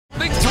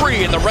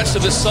three, and the rest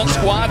of this Sun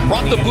squad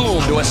brought the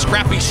boom to a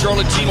scrappy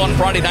Charlotte team on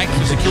Friday night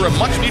to secure a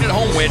much-needed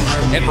home win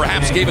and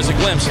perhaps gave us a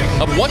glimpse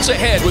of what's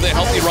ahead with a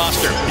healthy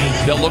roster.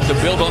 They'll look to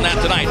build on that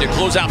tonight to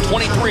close out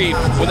 23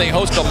 when they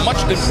host a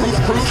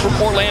much-improved crew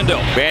from Orlando.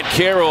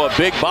 Banchero, a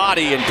big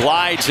body, and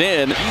glides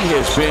in. He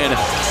has been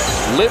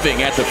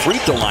living at the free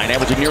throw line,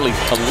 averaging nearly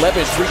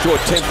 11 free throw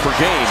attempts per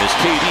game as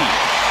KD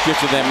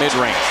gets to that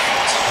mid-range.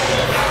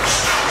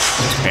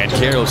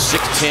 Banchero,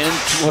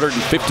 6'10",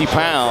 250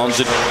 pounds,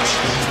 and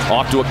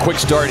off to a quick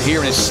start here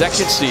in his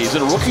second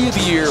season. Rookie of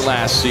the year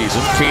last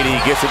season. KD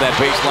gets to that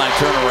baseline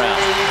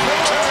turnaround.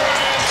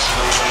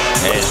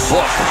 And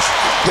Book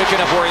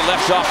picking up where he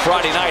left off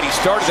Friday night. He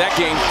started that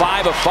game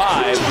 5 of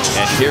 5.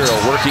 Banchero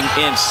working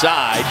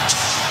inside.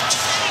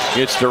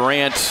 It's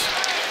Durant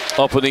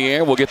up in the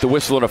air. We'll get the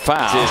whistle and a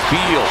foul. Is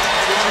Beal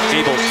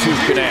able to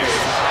connect.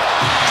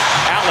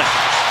 Allen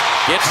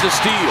gets the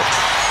steal.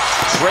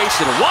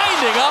 Grayson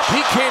winding up. He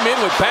came in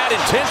with bad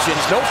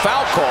intentions. No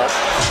foul call.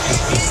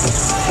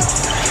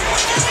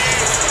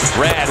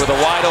 Brad with a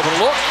wide open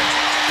look.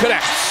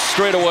 Connects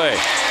straight away.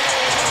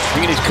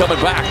 He's coming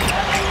back.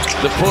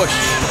 The push.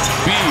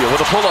 Beal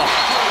with a pull-up.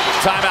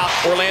 Timeout,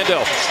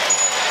 Orlando.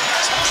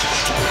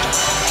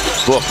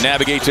 Book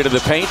navigates into the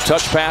paint.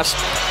 Touch pass.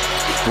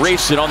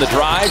 Grayson on the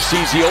drive.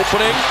 Sees the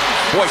opening.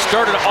 Boy,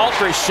 started to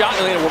alter his shot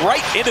and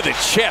right into the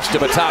chest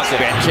of Batase.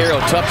 Banchero,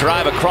 tough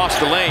drive across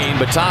the lane.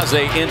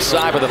 Batase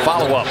inside with a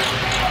follow-up.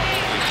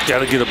 Got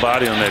to get a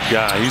body on that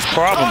guy. He's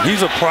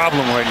a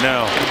problem right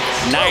now.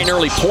 9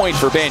 early points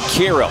for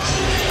Banchero.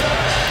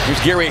 Here's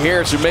Gary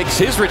Harris who makes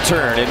his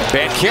return, and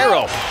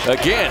Banchero,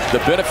 again, the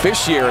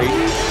beneficiary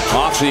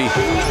off the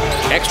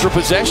extra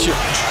possession.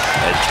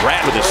 And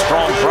Brad with a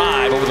strong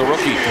drive over the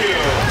rookie.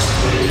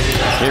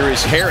 Here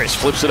is Harris,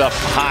 flips it up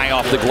high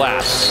off the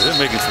glass. They're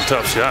making some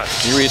tough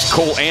shots. Here is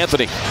Cole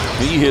Anthony.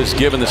 He has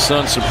given the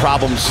Suns some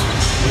problems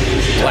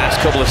the last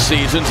couple of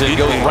seasons and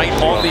goes right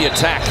on the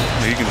attack.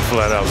 He can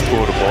flat out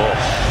score the ball.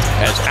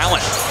 As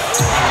Allen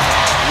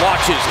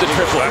launches the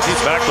triple.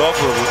 He's backed off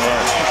of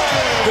it.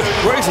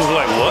 Grayson's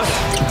like, what?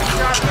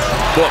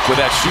 Book with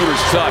that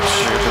shooter's touch.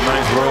 It's a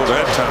nice roll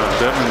that time.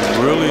 That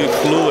really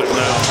fluid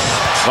now.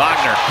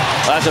 Wagner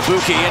has a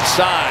Azubuike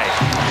inside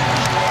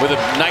with a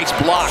nice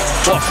block.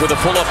 Book with a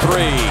pull-up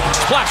three.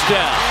 Splash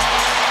down.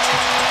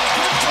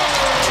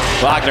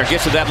 Wagner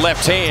gets to that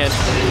left hand.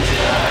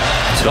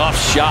 Tough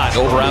shot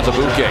over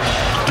Azubuike.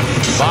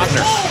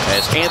 Wagner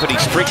has Anthony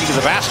streaking to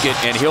the basket,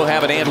 and he'll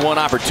have an and one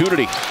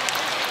opportunity.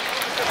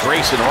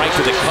 Grayson right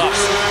to the cup.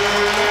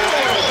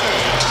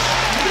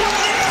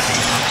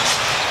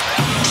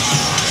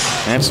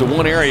 That's the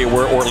one area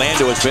where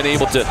Orlando has been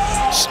able to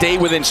stay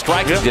within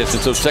striking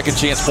distance, so second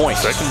chance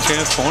points. Second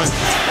chance point.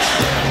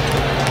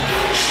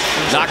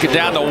 Knocking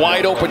down the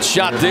wide open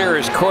shot there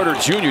is Carter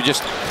Jr.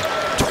 Just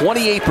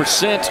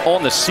 28%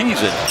 on the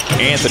season.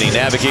 Anthony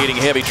navigating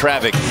heavy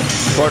traffic.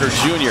 Carter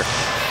Jr.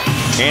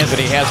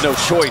 Anthony has no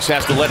choice,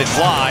 has to let it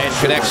fly and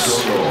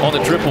connects on the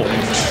triple.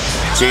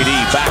 KD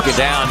backing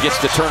down, gets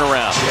the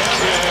turnaround.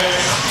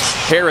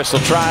 Harris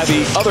will try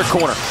the other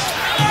corner.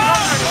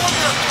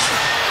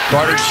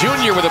 Carter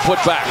Jr. with a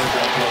putback.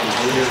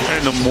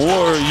 And the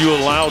more you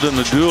allow them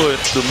to do it,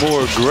 the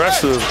more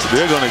aggressive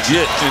they're going to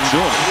get in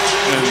doing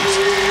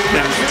it.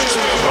 And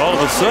all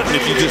of a sudden,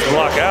 if you just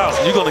block out,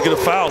 you're going to get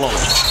a foul on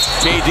it.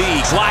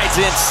 KD glides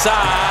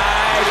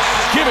inside,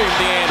 giving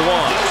the and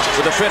one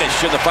with a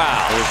finish and the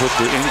foul. They put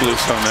the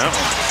English on that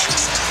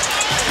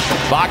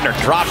one. Wagner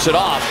drops it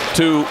off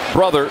to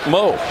brother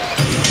Mo.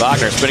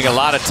 Wagner spending a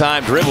lot of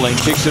time dribbling,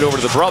 kicks it over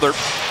to the brother,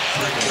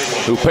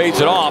 who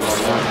pays it off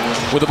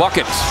with a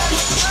bucket.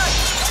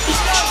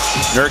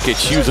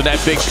 Nurkic using that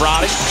big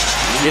body.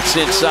 Gets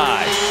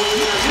inside.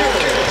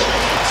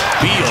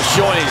 Beal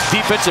showing his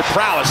defensive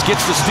prowess.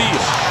 Gets the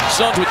steal.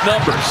 Suns with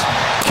numbers.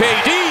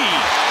 KD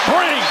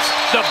brings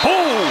the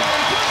boom.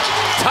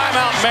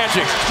 Timeout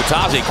Magic.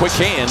 Batase, quick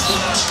hands,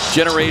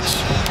 generates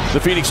the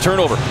Phoenix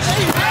turnover.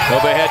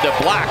 Up ahead to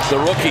Black, the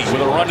rookie,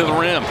 with a run to the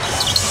rim.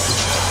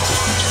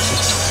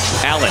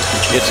 Allen,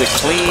 it's a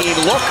clean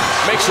look,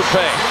 makes it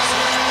pay.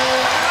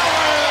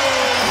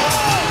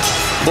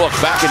 Book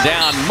backing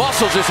down,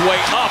 muscles his way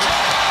up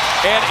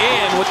and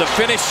in with the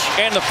finish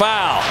and the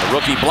foul. The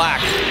rookie Black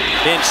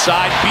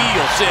inside.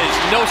 Beal says,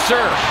 no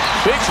sir.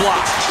 Big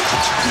block.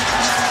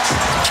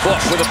 Book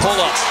with a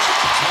pull-up.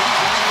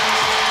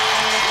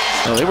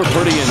 Well, they were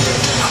pretty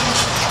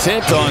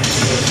intent on,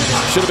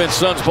 should have been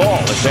Suns ball.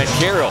 As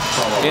Banchero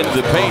into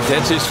the paint.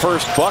 That's his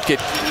first bucket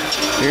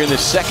here in the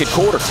second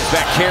quarter.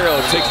 Banchero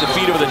takes the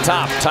feet over the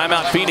top.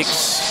 Timeout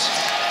Phoenix.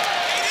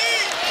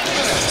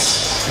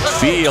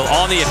 Beal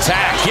on the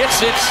attack,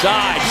 gets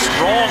inside,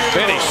 strong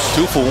finish.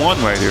 2 for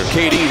 1 right here.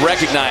 KD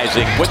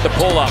recognizing with the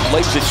pull-up,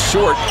 lays it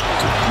short.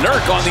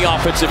 Nurk on the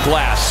offensive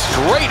glass.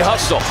 Great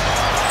hustle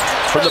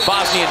from the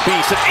Bosnian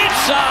beast. And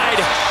inside,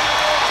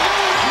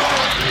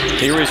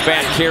 here is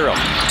Banchero.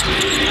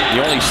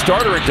 The only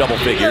starter in double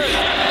figures.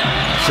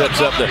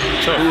 Sets up the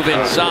move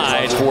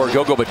inside for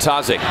Gogo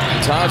Batase.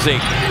 Batase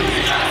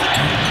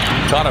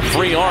Caught a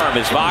free arm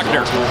as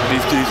Wagner.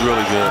 He's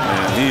really good,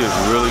 man. He is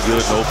really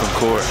good in open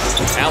court.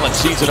 Allen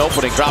sees an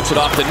opening, drops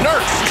it off to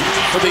Nurk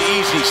for the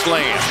easy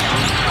slam.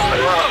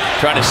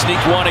 Trying to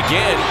sneak one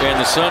again, and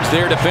the Suns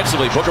there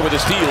defensively. Booker with a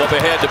steal up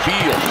ahead to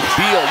Beal.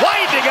 Beal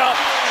winding up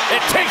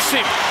and takes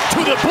him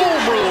to the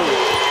boom rule.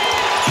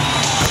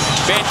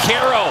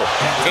 Banchero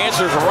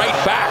answers right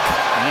back.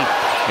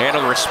 And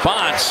a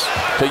response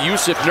to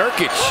Yusuf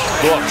Nurkic.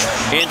 Book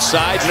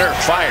inside, Nurk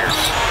fires.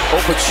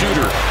 Open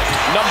shooter,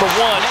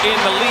 #1 in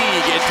the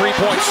league in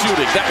three-point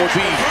shooting. That would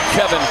be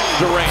Kevin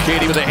Durant.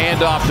 Katie with a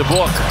handoff to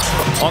Book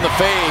on the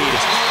fade.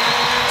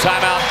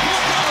 Timeout,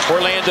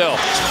 Orlando.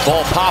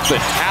 Ball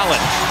popping. Allen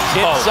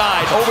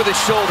inside, over the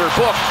shoulder.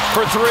 Book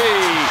for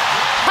three.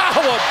 How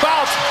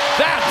about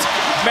that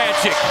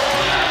magic?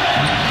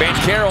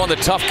 Banchero on the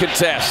tough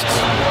contest.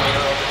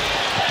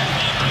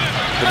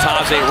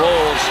 Batase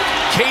rolls.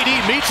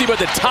 KD meets him at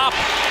the top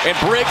and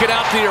breaking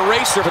out the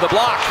eraser for the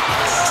block.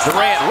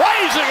 Durant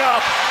rising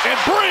up and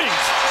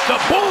brings the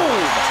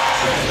boom.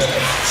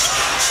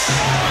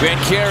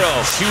 Banchero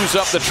cues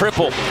up the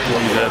triple.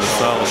 He had a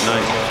solid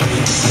night.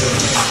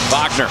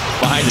 Wagner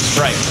behind the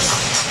stripe.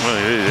 Well,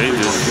 they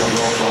did.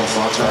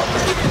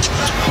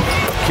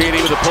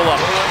 KD with a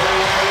pull-up.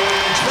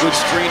 Good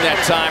screen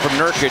that time from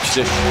Nurkic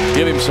to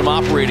give him some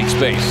operating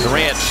space.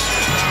 Durant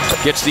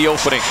gets the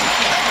opening.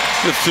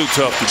 It's too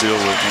tough to deal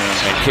with, man.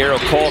 And Carroll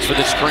calls for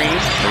the screen.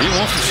 He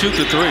wants to shoot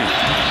the three.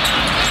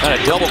 And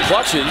a double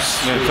clutches.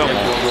 Man, come on.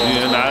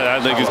 And I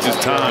think it's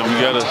just time. You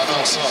gotta.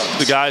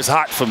 The guy's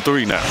hot from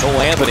three now.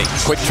 Cole Anthony,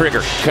 quick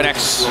trigger,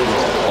 connects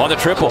on the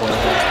triple.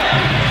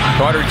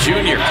 Carter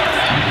Jr.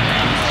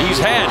 He's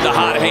had the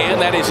hot hand.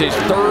 That is his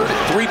third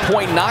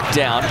three-point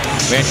knockdown.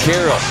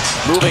 Banchero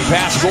moving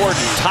past Gordon,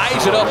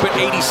 ties it up at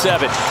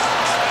 87.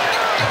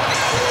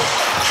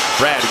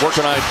 Brad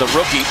working on it, the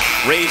rookie,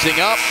 raising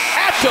up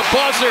at the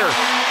buzzer.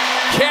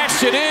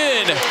 Cashed it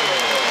in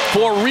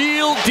for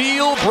real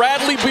deal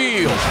Bradley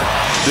Beal.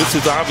 This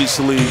is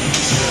obviously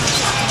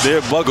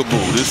their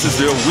bugaboo. This is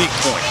their weak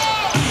point.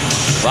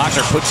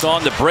 Wagner puts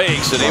on the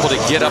brakes and able to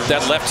get up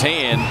that left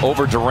hand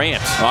over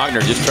Durant.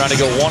 Wagner just trying to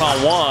go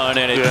one-on-one,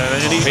 and it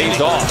pays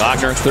off.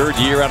 Wagner, third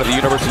year out of the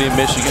University of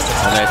Michigan.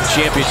 On that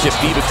championship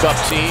FIBA Cup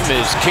team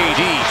is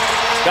KD.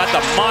 Got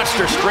the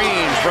monster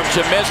screen from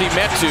Chimezie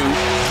Metu.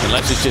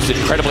 Unless it's just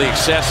incredibly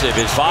excessive,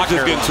 is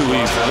Wagner. Just getting too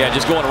easy. Yeah,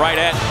 just going right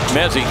at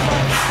Mezie.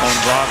 On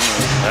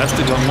Wagner. That's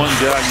the one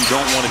guy you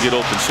don't want to get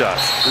open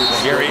shots.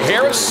 Gary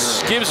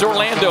Harris gives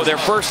Orlando their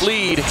first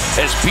lead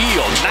as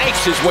Beal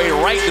knifes his way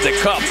right to the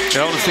cup.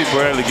 I want to see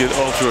Bradley get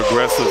ultra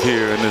aggressive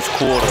here in this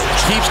quarter.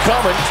 Keeps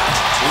coming.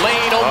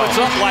 Lane opens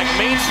up like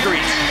Main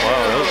Street.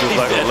 Wow, that was just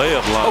like a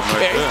layup line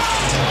right there.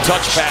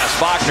 Touch pass.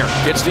 Wagner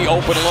gets the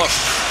open look.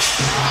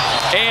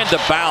 And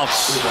the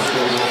bounce.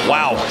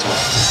 Wow.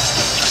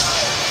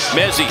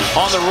 Mezie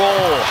on the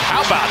roll.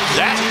 How about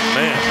that?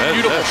 Man,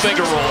 beautiful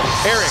finger roll.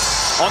 Eric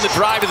on the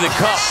drive to the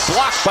cup.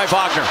 Blocked by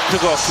Wagner.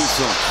 Took off too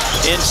soon.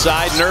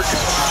 Inside, Nurk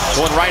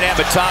going right at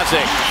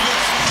Batase.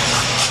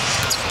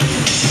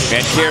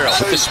 Banchero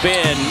with the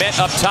spin. Met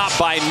up top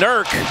by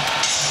Nurk.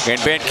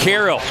 And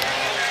Banchero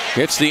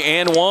gets the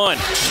and one.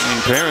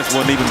 Parents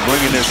weren't even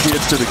bringing their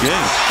kids to the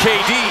game.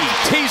 KD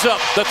tees up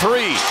the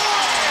three.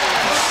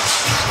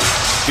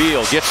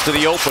 Beal gets to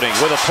the opening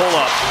with a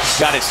pull-up.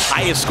 Got his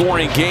highest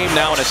scoring game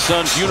now in a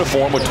Suns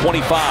uniform with 25.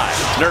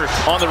 Nurk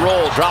on the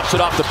roll, drops it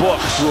off the Book,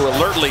 who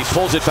alertly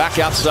pulls it back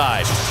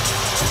outside.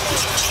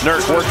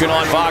 Nurk working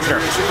on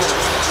Wagner.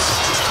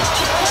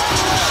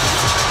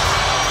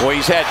 Boy,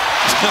 he's had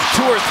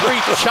 2 or 3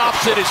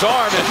 chops at his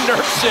arm, and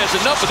Nurk says,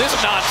 enough of this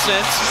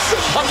nonsense.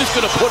 I'm just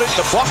going to put it in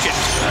the bucket.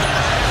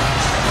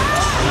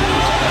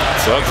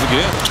 Sucks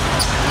again.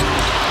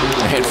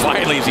 And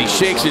finally, as he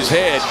shakes his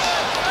head,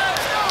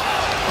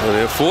 well,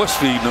 they're force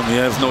feeding him. He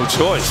has no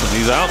choice, and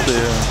he's out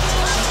there.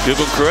 Give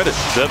him credit.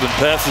 Devin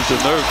passes to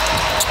Nurk,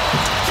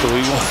 so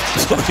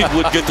he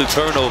would get the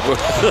turnover.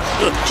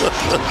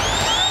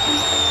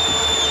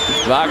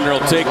 Wagner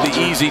will take the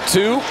easy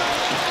 2.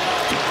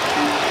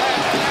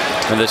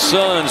 And the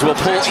Suns will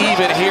pull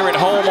even here at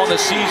home on the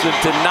season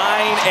to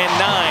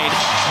 9-9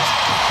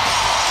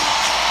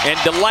 and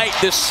delight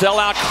this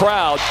sellout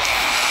crowd.